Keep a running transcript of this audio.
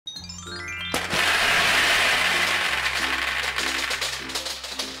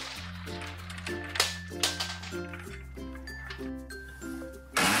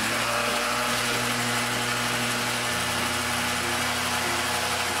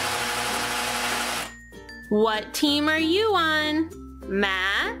What team are you on?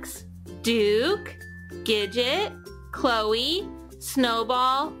 Max, Duke, Gidget, Chloe,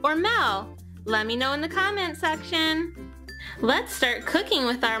 Snowball, or Mel? Let me know in the comment section. Let's start cooking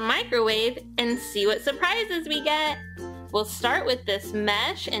with our microwave and see what surprises we get. We'll start with this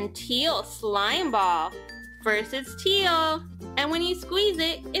mesh and teal slime ball. First it's teal, and when you squeeze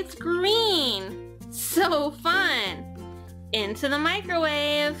it, it's green. So fun! Into the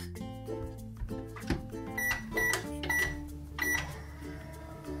microwave.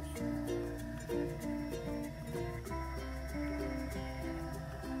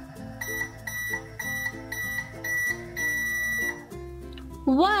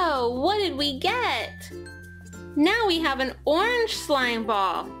 Whoa, what did we get? Now we have an orange slime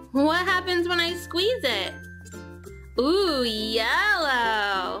ball. What happens when I squeeze it? Ooh,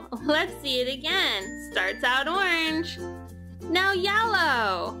 yellow. Let's see it again. Starts out orange. Now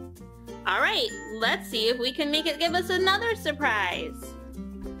yellow. All right, let's see if we can make it give us another surprise.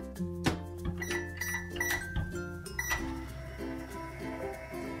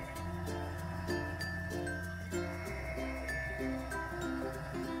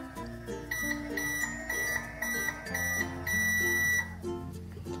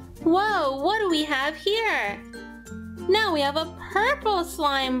 Whoa, what do we have here? Now we have a purple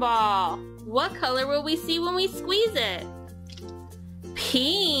slime ball. What color will we see when we squeeze it?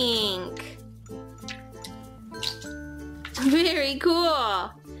 Pink. Very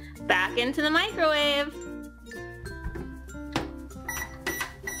cool. Back into the microwave.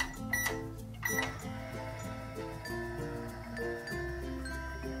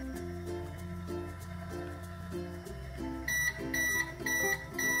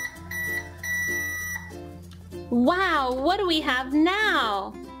 Wow, what do we have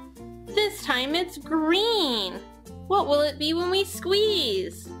now? This time it's green. What will it be when we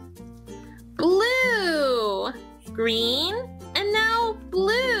squeeze? Blue! Green and now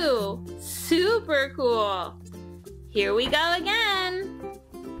blue. Super cool. Here we go again.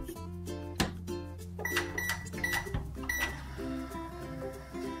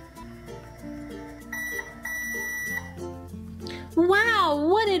 Wow,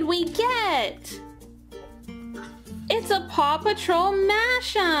 what did we get? It's a Paw Patrol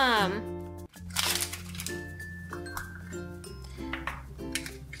mashup.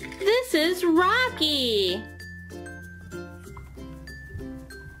 This is Rocky.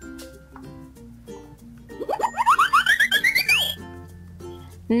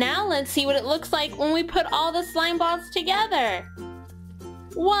 Now let's see what it looks like when we put all the slime balls together.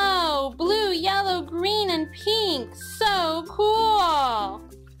 Whoa, blue, yellow, green, and pink. So cool.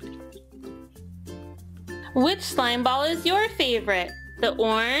 Which slime ball is your favorite? The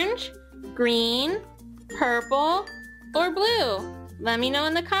orange, green, purple, or blue? Let me know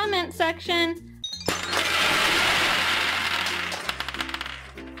in the comment section.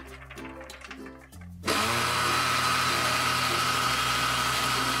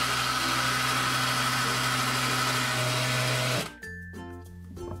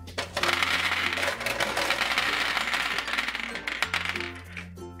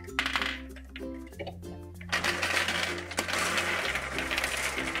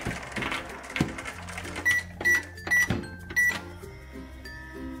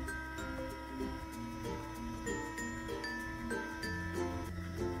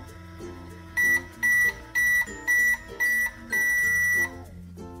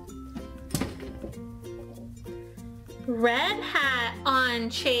 Red hat on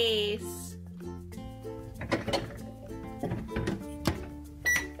Chase.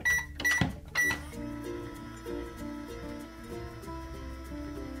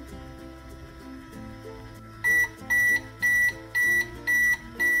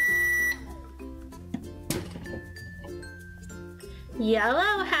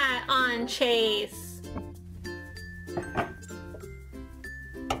 Yellow hat on Chase.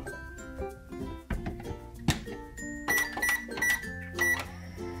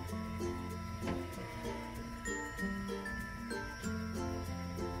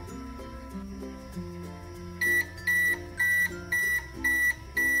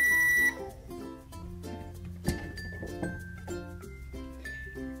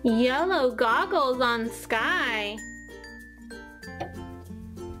 Yellow goggles on Sky.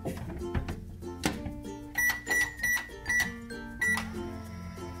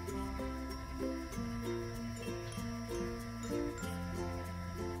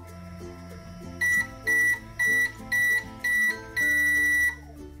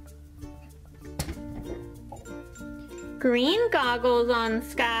 Green goggles on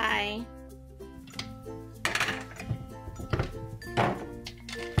Sky.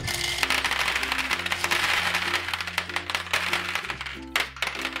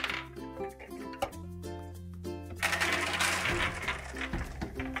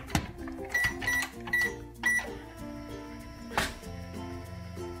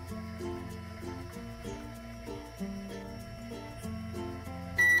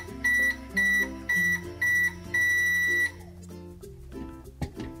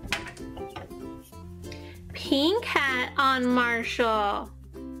 hat on Marshall.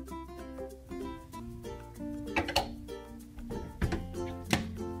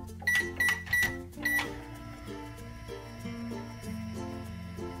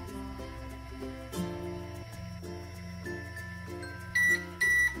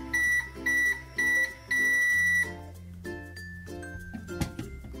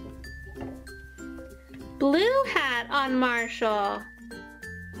 Blue hat on Marshall.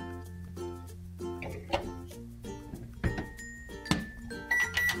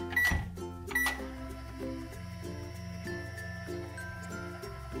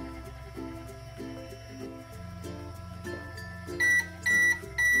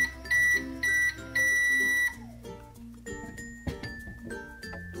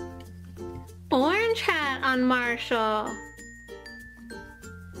 Orange hat on Marshall.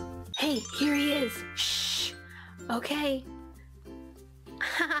 Hey, here he is. Shh. Okay.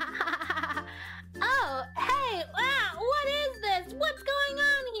 Oh, hey, wow, what is this? What's going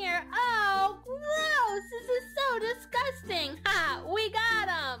on here? Oh, gross. This is so disgusting. Ha, we got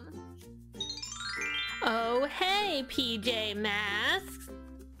him. Oh, hey, PJ Masks.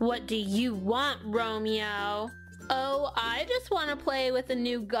 What do you want, Romeo? Oh, I just want to play with a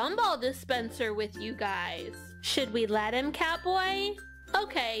new gumball dispenser with you guys. Should we let him, Catboy?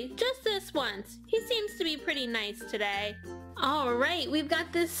 Okay, just this once. He seems to be pretty nice today. Alright, we've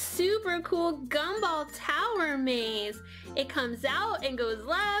got this super cool gumball tower maze. It comes out and goes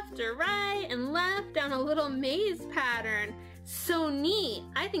left or right and left down a little maze pattern. So neat.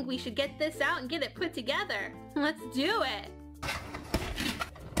 I think we should get this out and get it put together. Let's do it.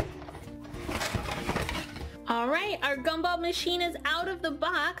 Alright, our gumball machine is out of the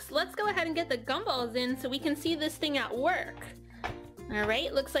box. Let's go ahead and get the gumballs in so we can see this thing at work.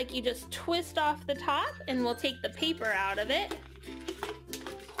 Alright, looks like you just twist off the top and we'll take the paper out of it.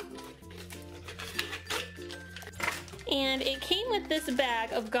 And it came with this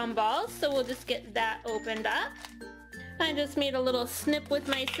bag of gumballs, so we'll just get that opened up. I just made a little snip with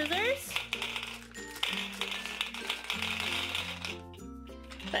my scissors.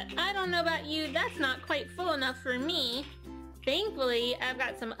 But I don't know about you, that's not quite full enough for me. Thankfully, I've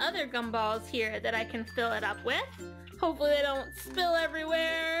got some other gumballs here that I can fill it up with. Hopefully they don't spill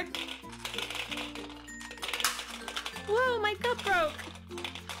everywhere. Whoa, my cup broke.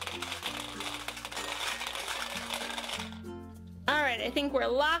 Alright, I think we're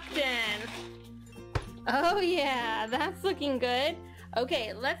locked in. Oh yeah, that's looking good.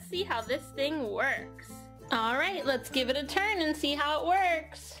 Okay, let's see how this thing works. Alright, let's give it a turn and see how it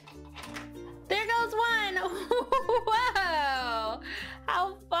works. There goes one! Whoa!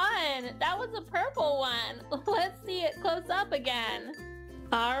 How fun! That was a purple one. Let's see it close up again.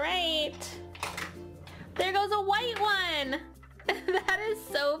 Alright. There goes a white one! That is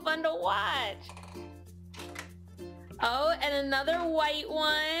so fun to watch. Oh, and another white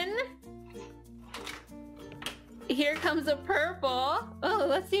one. Here comes a purple. Oh,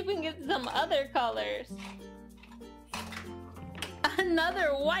 let's see if we can get some other colors.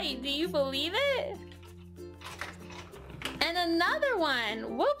 Another white, do you believe it? And another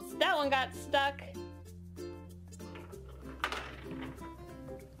one. Whoops, that one got stuck.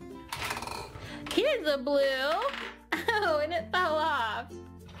 Here's a blue. Oh, and it fell off.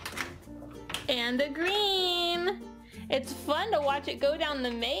 And a green. It's fun to watch it go down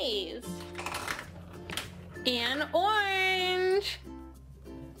the maze. And orange.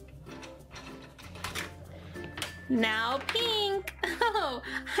 Now pink. Oh,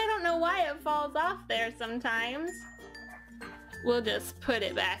 I don't know why it falls off there sometimes. We'll just put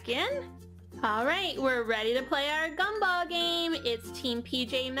it back in. Alright, we're ready to play our gumball game. It's Team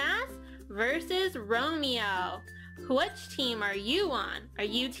PJ Masks versus Romeo. Which team are you on? Are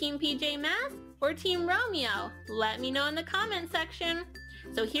you Team PJ Masks or Team Romeo? Let me know in the comment section.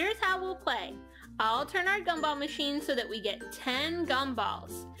 So here's how we'll play. I'll turn our gumball machine so that we get 10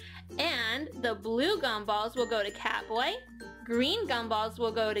 gumballs. And the blue gumballs will go to Catboy, green gumballs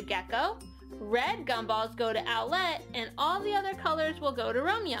will go to Gecko, red gumballs go to Owlette, and all the other colors will go to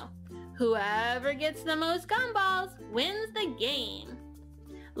Romeo. Whoever gets the most gumballs wins the game.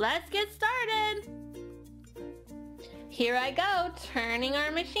 Let's get started. Here I go, turning our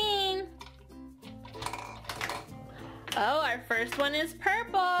machine. Oh, our first one is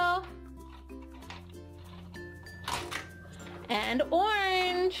purple. And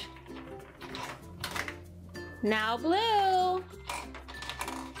orange. Now blue.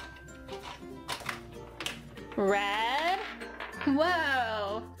 Red.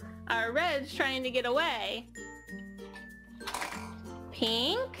 Whoa, our red's trying to get away.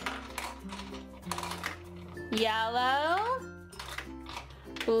 Pink. Yellow.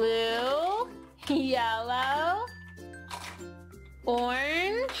 Blue. Yellow.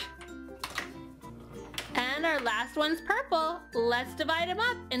 orange, and our last one's purple. Let's divide them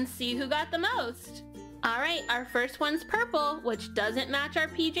up and see who got the most. All right, our first one's purple, which doesn't match our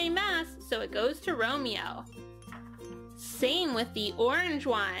PJ Masks, so it goes to Romeo. Same with the orange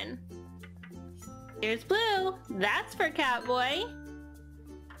one. Here's blue, that's for Catboy.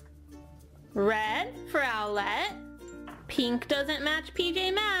 Red for Owlette. Pink doesn't match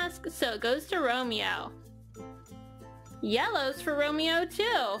PJ Masks, so it goes to Romeo. Yellow's for Romeo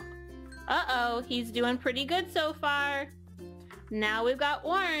too. Uh-oh, he's doing pretty good so far. Now we've got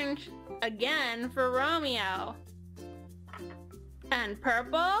orange, again for Romeo. And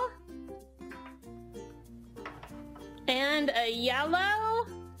purple. And a yellow.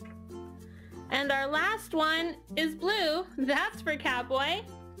 And our last one is blue, that's for Catboy.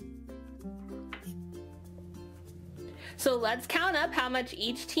 So let's count up how much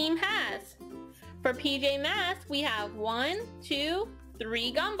each team has. For PJ Masks, we have 1, 2,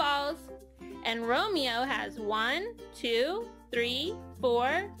 3 gumballs. And Romeo has 1, 2, 3,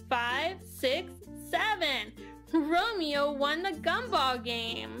 4, 5, 6, 7. Romeo won the gumball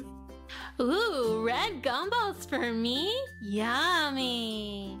game. Ooh, red gumballs for me?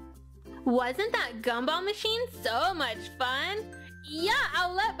 Yummy. Wasn't that gumball machine so much fun? Yeah,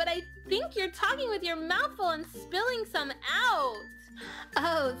 Owlette, but I think you're talking with your mouth full and spilling some out.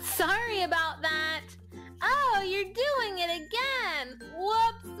 Oh, sorry about that. Oh, you're doing it again.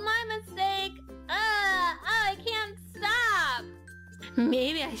 Whoops, my mistake. I can't stop.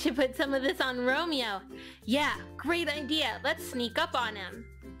 Maybe I should put some of this on Romeo. Yeah, great idea. Let's sneak up on him.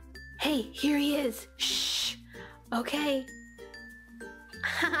 Hey, here he is. Shh. Okay.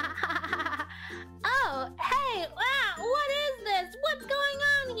 Oh, hey, wow, what is this? What's going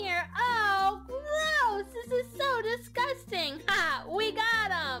on here? Oh, gross. This is so disgusting. Ha, we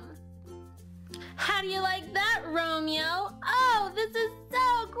got him. How do you like that, Romeo? Oh, this is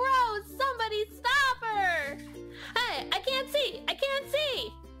so gross. Somebody stop her. Hey, I can't see. I can't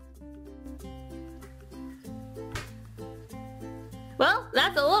see. Well,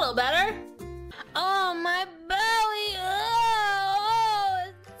 that's a little better. Oh, my belly. Oh,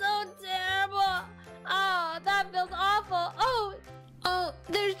 it's so terrible. Oh, that feels awful. Oh,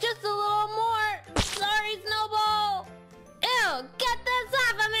 there's just a little more. Sorry, Snowball. Ew, get this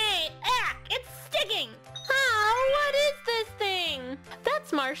off of me. It's sticking. Oh, what is this thing?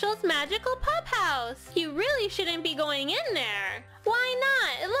 That's Marshall's magical pup house. You really shouldn't be going in there. Why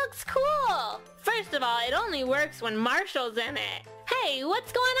not? It looks cool. First of all, it only works when Marshall's in it. Hey,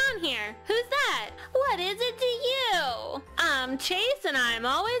 what's going on here? Who's that? What is it to you? I'm Chase and I'm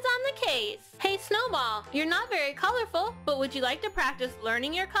always on the case. Hey, Snowball, you're not very colorful, but would you like to practice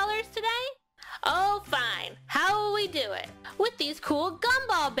learning your colors today? Oh, fine. How will we do it? With these cool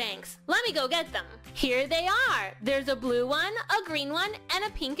gumball banks. Let me go get them. Here they are. There's a blue one, a green one, and a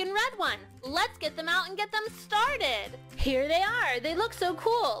pink and red one. Let's get them out and get them started. Here they are. They look so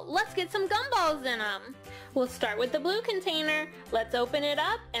cool. Let's get some gumballs in them. We'll start with the blue container. Let's open it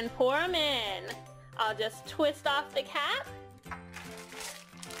up and pour them in. I'll just twist off the cap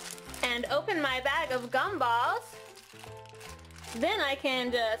and open my bag of gumballs. Then I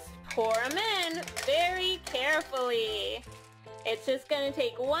can just pour them in very carefully. It's just going to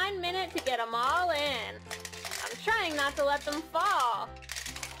take 1 minute to get them all in. I'm trying not to let them fall.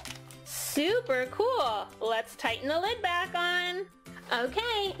 Super cool. Let's tighten the lid back on.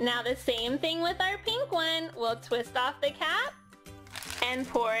 Okay, now the same thing with our pink one. We'll twist off the cap and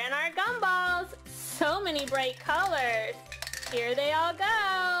pour in our gumballs. So many bright colors. Here they all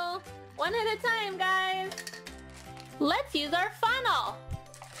go. One at a time, guys. Let's use our funnel.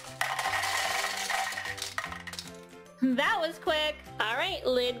 That was quick. All right,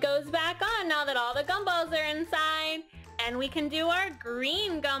 lid goes back on now that all the gumballs are inside. And we can do our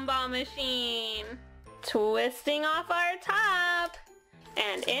green gumball machine. Twisting off our top.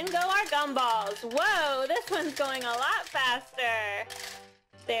 And in go our gumballs. Whoa, this one's going a lot faster.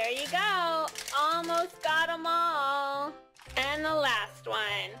 There you go. Almost got them all. And the last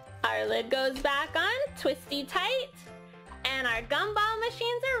one. Our lid goes back on, twisty tight. And our gumball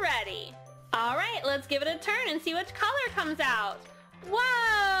machines are ready. All right, let's give it a turn and see which color comes out.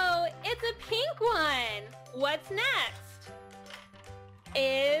 Whoa, it's a pink one. What's next?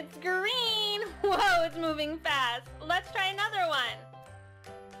 It's green. Whoa, it's moving fast. Let's try another one.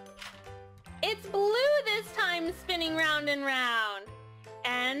 It's blue this time, spinning round and round.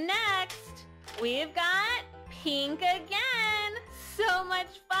 And next, we've got pink again. So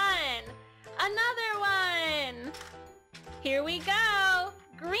much fun. Another one. Here we go.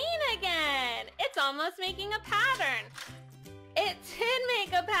 Green again. It's almost making a pattern. It did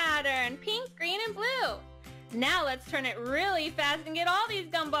make a pattern. Pink, green, and blue. Now let's turn it really fast and get all these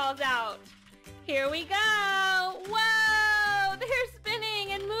gumballs out. Here we go. Whoa! They're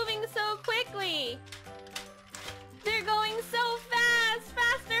spinning and moving so quickly. They're going so fast.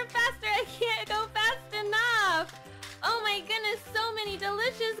 Faster, faster. I can't go fast enough. Oh my goodness, so many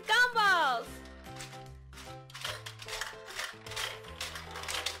delicious gumballs.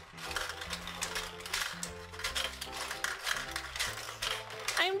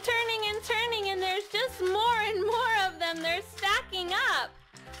 I'm turning and there's just more and more of them. They're stacking up.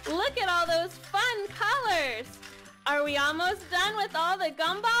 Look at all those fun colors. Are we almost done with all the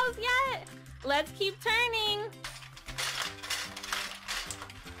gumballs yet? Let's keep turning.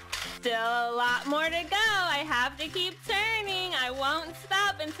 Still a lot more to go. I have to keep turning. I won't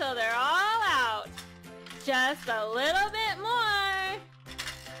stop until they're all out. Just a little bit more.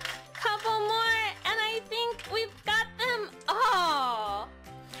 Couple more, and I think we've got them all.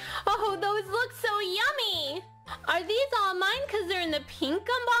 Oh, those look so yummy. Are these all mine because they're in the pink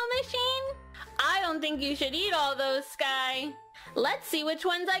gumball machine? I don't think you should eat all those, Sky. Let's see which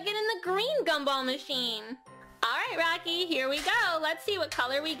ones I get in the green gumball machine. All right, Rocky, here we go. Let's see what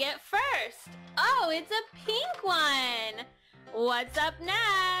color we get first. Oh, it's a pink one. What's up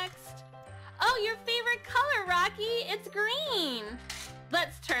next? Oh, your favorite color, Rocky. It's green.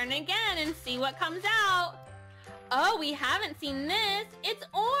 Let's turn again and see what comes out. Oh, we haven't seen this. It's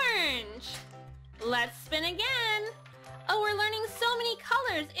orange. Let's spin again. Oh, we're learning so many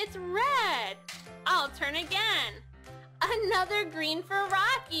colors. It's red. I'll turn again. Another green for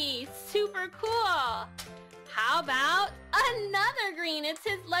Rocky. Super cool. How about another green? It's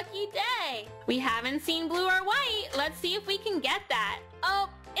his lucky day. We haven't seen blue or white. Let's see if we can get that. Oh,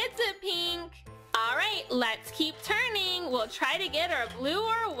 it's a pink. All right, let's keep turning. We'll try to get our blue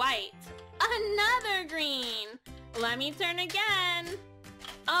or white. Another green. Let me turn again.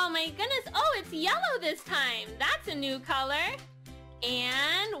 Oh my goodness. Oh, it's yellow this time. That's a new color.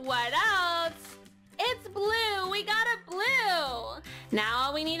 And what else? It's blue. We got a blue. Now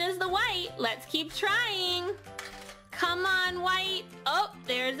all we need is the white. Let's keep trying. Come on, white. Oh,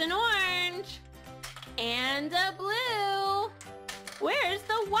 there's an orange. And a blue. Where's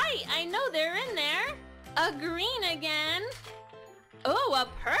the white? I know they're in there. A green again. Oh, a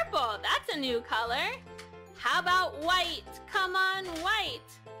purple. That's a new color. How about white? Come on, white.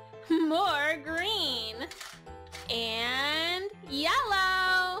 More green. And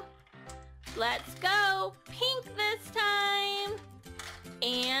yellow. Let's go. Pink this time.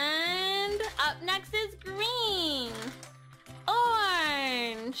 And up next is green.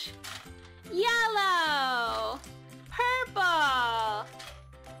 Orange. Yellow. Purple.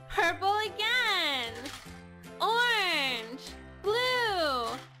 Purple again. Orange. Blue.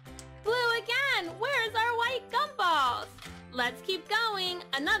 Blue again. Where's our white gumballs? Let's keep going.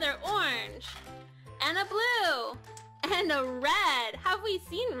 Another orange. And a blue. And a red. Have we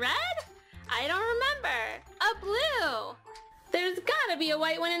seen red? I don't remember. A blue. There's gotta be a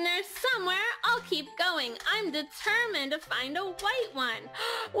white one in there somewhere. I'll keep going. I'm determined to find a white one.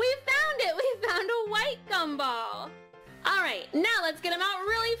 We found it. We found a white gumball. All right, now let's get them out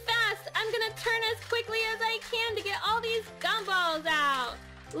really fast. I'm gonna turn as quickly as I can to get all these gumballs out.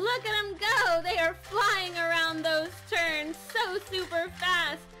 Look at them go. They are flying around those turns so super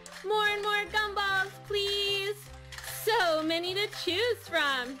fast. More and more gumballs, please. So many to choose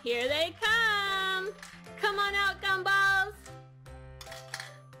from. Here they come. Come on out, gumballs.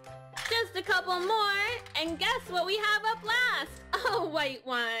 Just a couple more, and guess what we have up last? A white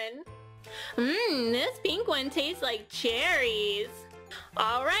one. This pink one tastes like cherries.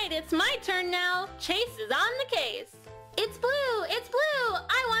 All right, it's my turn now. Chase is on the case. It's blue, it's blue.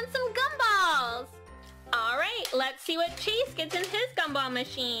 I want some gumballs. All right, let's see what Chase gets in his gumball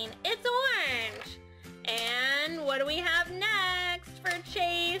machine. It's orange. And what do we have next for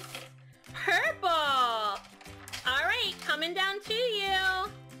Chase? Purple. All right, coming down to you.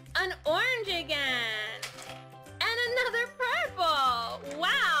 An orange again. And another purple.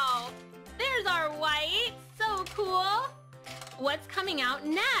 Wow. There's our white. So cool. What's coming out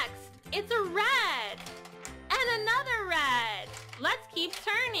next? It's a red. And another red. Let's keep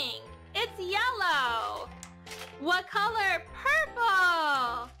turning. It's yellow. What color?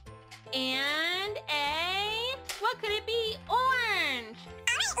 Purple. And what could it be? Orange.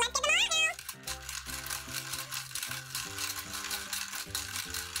 All right, let's get them out now.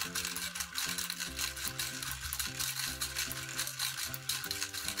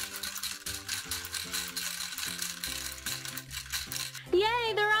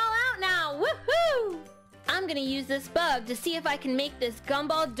 Yay, they're all out now. Woohoo! I'm gonna use this bug to see if I can make this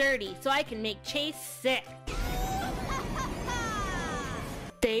gumball dirty so I can make Chase sick.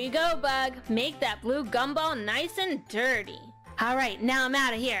 There you go, Bug. Make that blue gumball nice and dirty. Alright, now I'm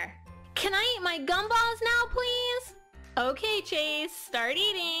out of here. Can I eat my gumballs now, please? Okay, Chase, start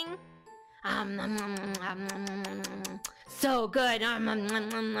eating. So good.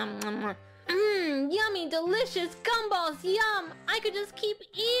 Yummy, delicious gumballs, yum. I could just keep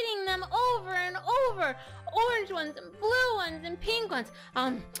eating them over and over. Orange ones and blue ones and pink ones.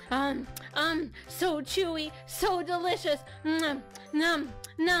 So chewy, so delicious. Num.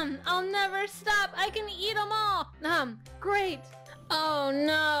 I'll never stop. I can eat them all. Great. Oh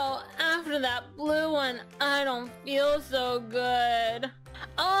no, after that blue one, I don't feel so good.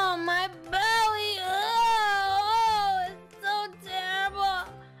 Oh, my belly. Oh, it's so terrible.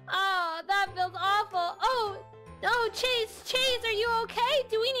 Oh, that feels awful. Oh, Chase, are you okay?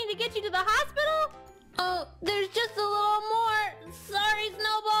 Do we need to get you to the hospital? Oh, there's just a little more. Sorry,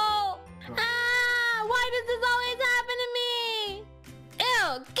 Snowball. Why does this always happen to me?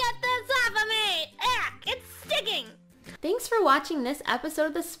 Ew, get this off of me. It's sticking. Thanks for watching this episode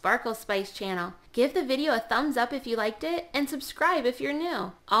of the Sparkle Spice channel. Give the video a thumbs up if you liked it, and subscribe if you're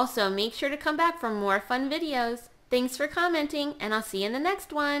new. Also, make sure to come back for more fun videos. Thanks for commenting, and I'll see you in the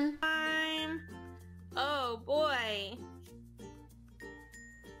next one.